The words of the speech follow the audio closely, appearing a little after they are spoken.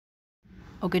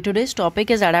Okay, today's topic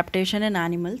is adaptation in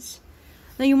animals.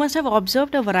 Now, you must have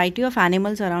observed a variety of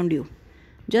animals around you.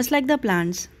 Just like the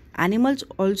plants, animals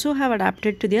also have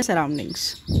adapted to their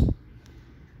surroundings.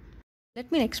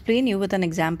 Let me explain you with an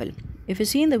example. If you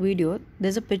see in the video,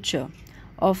 there's a picture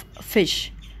of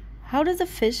fish. How does the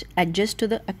fish adjust to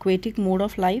the aquatic mode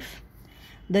of life?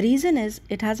 The reason is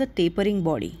it has a tapering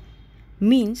body.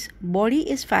 Means body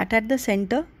is fat at the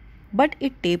center, but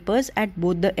it tapers at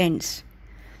both the ends.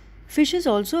 Fishes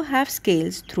also have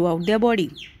scales throughout their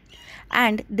body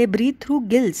and they breathe through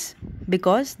gills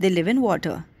because they live in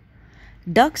water.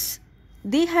 Ducks,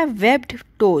 they have webbed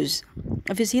toes.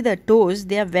 If you see the toes,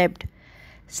 they are webbed,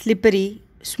 slippery,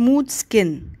 smooth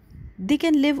skin. They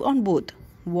can live on both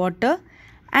water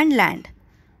and land.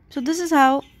 So this is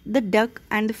how the duck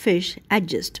and the fish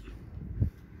adjust.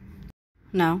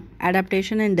 Now,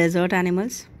 adaptation in desert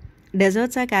animals.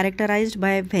 Deserts are characterized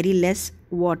by very less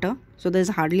water, so there's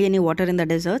hardly any water in the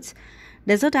deserts.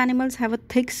 Desert animals have a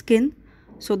thick skin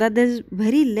so that there's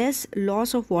very less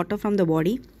loss of water from the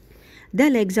body. Their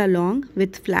legs are long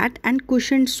with flat and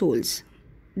cushioned soles.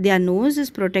 Their nose is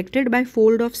protected by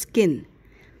fold of skin.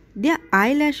 Their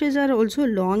eyelashes are also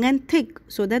long and thick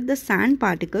so that the sand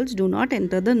particles do not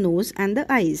enter the nose and the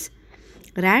eyes.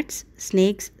 Rats,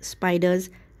 snakes, spiders,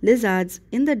 lizards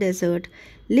in the desert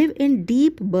live in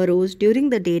deep burrows during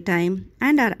the daytime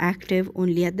and are active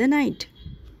only at the night.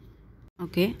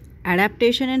 Okay,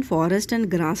 adaptation in forest and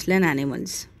grassland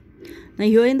animals. Now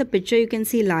here in the picture you can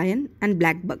see lion and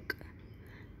black buck.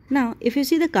 Now if you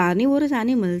see the carnivorous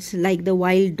animals like the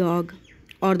wild dog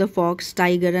or the fox,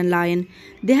 tiger and lion,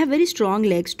 they have very strong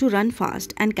legs to run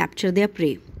fast and capture their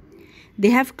prey. They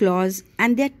have claws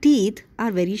and their teeth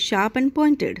are very sharp and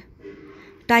pointed.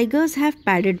 Tigers have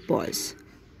padded paws.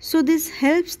 So this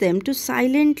helps them to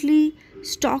silently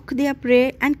stalk their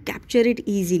prey and capture it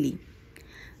easily.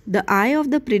 The eye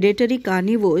of the predatory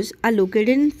carnivores are located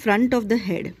in front of the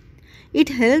head. It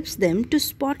helps them to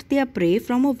spot their prey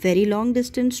from a very long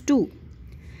distance too.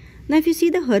 Now if you see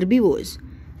the herbivores,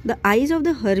 the eyes of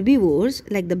the herbivores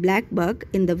like the black buck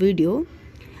in the video,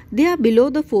 they are below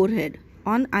the forehead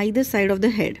on either side of the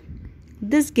head.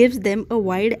 This gives them a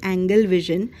wide angle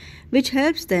vision which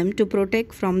helps them to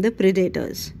protect from the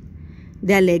predators.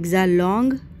 Their legs are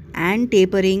long and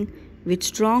tapering with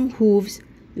strong hooves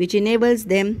which enables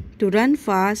them to run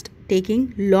fast,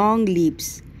 taking long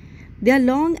leaps. Their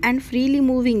long and freely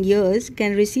moving ears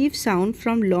can receive sound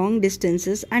from long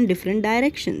distances and different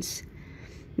directions.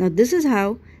 Now this is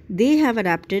how they have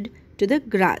adapted to the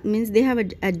they have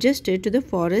adjusted to the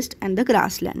forest and the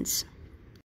grasslands.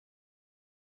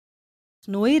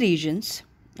 Snowy regions,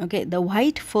 okay, the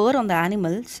white fur on the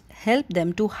animals help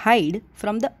them to hide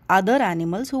from the other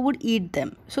animals who would eat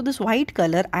them. So this white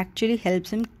color actually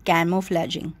helps in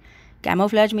camouflaging.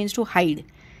 Camouflage means to hide.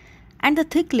 And the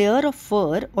thick layer of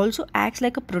fur also acts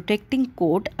like a protecting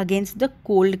coat against the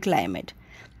cold climate.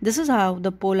 This is how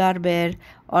the polar bear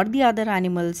or the other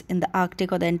animals in the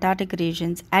Arctic or the Antarctic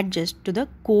regions adjust to the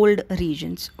cold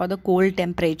regions or the cold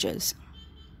temperatures.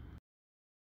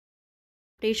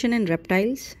 Adaptation in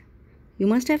reptiles. You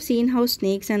must have seen how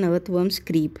snakes and earthworms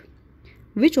creep.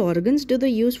 Which organs do they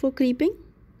use for creeping?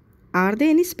 Are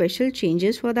there any special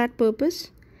changes for that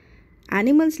purpose?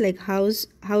 Animals like house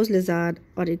lizard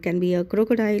or it can be a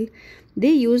crocodile, they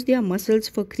use their muscles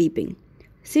for creeping.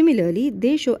 Similarly,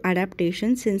 they show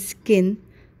adaptations in skin,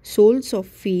 soles of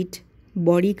feet,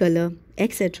 body color,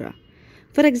 etc.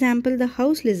 For example, the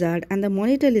house lizard and the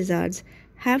monitor lizards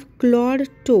have clawed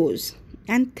toes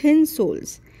and thin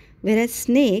soles, whereas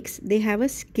snakes, they have a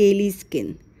scaly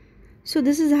skin. So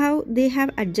this is how they have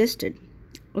adjusted.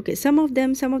 Okay, some of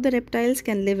the reptiles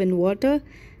can live in water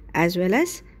as well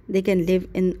as they can live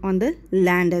on the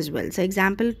land as well. So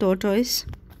example, tortoise.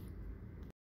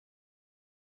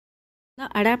 Now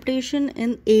adaptation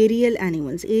in aerial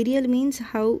animals. Aerial means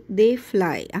how they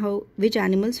fly, which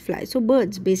animals fly. So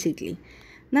birds basically.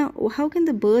 Now how can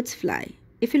the birds fly?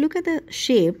 If you look at the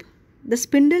shape, the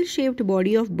spindle shaped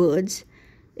body of birds,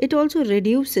 it also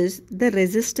reduces the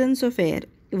resistance of air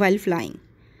while flying.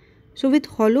 So with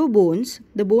hollow bones,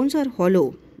 the bones are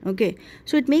hollow, okay,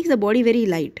 so it makes the body very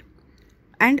light.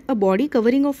 And a body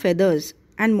covering of feathers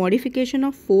and modification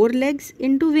of 4 legs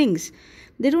into wings.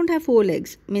 They don't have 4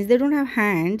 legs, means they don't have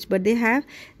hands, but they have,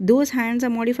 those hands are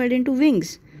modified into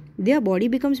wings. Their body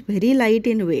becomes very light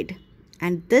in weight.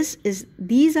 And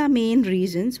these are main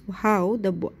reasons how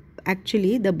the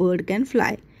bird can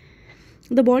fly.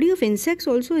 The body of insects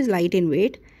also is light in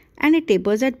weight and it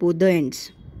tapers at both the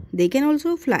ends. They can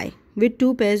also fly with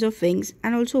 2 pairs of wings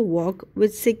and also walk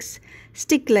with 6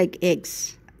 stick-like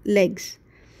legs.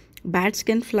 Bats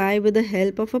can fly with the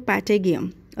help of a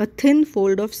patagium, a thin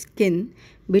fold of skin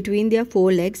between their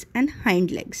forelegs and hind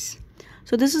legs.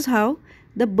 So this is how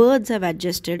the birds have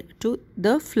adjusted to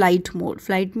the flight mode.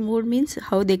 Flight mode means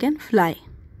how they can fly.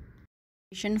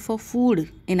 For food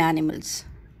in animals.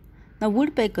 Now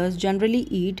woodpeckers generally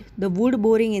eat the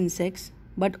wood-boring insects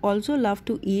but also love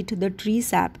to eat the tree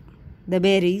sap, the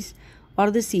berries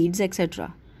or the seeds,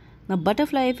 etc. Now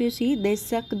butterfly, if you see, they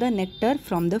suck the nectar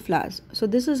from the flowers. So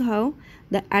this is how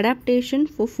the adaptation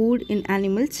for food in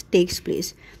animals takes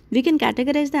place. We can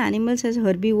categorize the animals as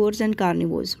herbivores and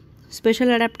carnivores.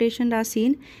 Special adaptations are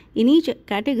seen in each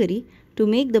category to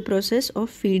make the process of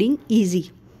feeding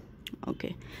easy.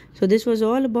 Okay, so this was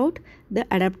all about the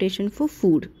adaptation for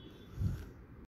food.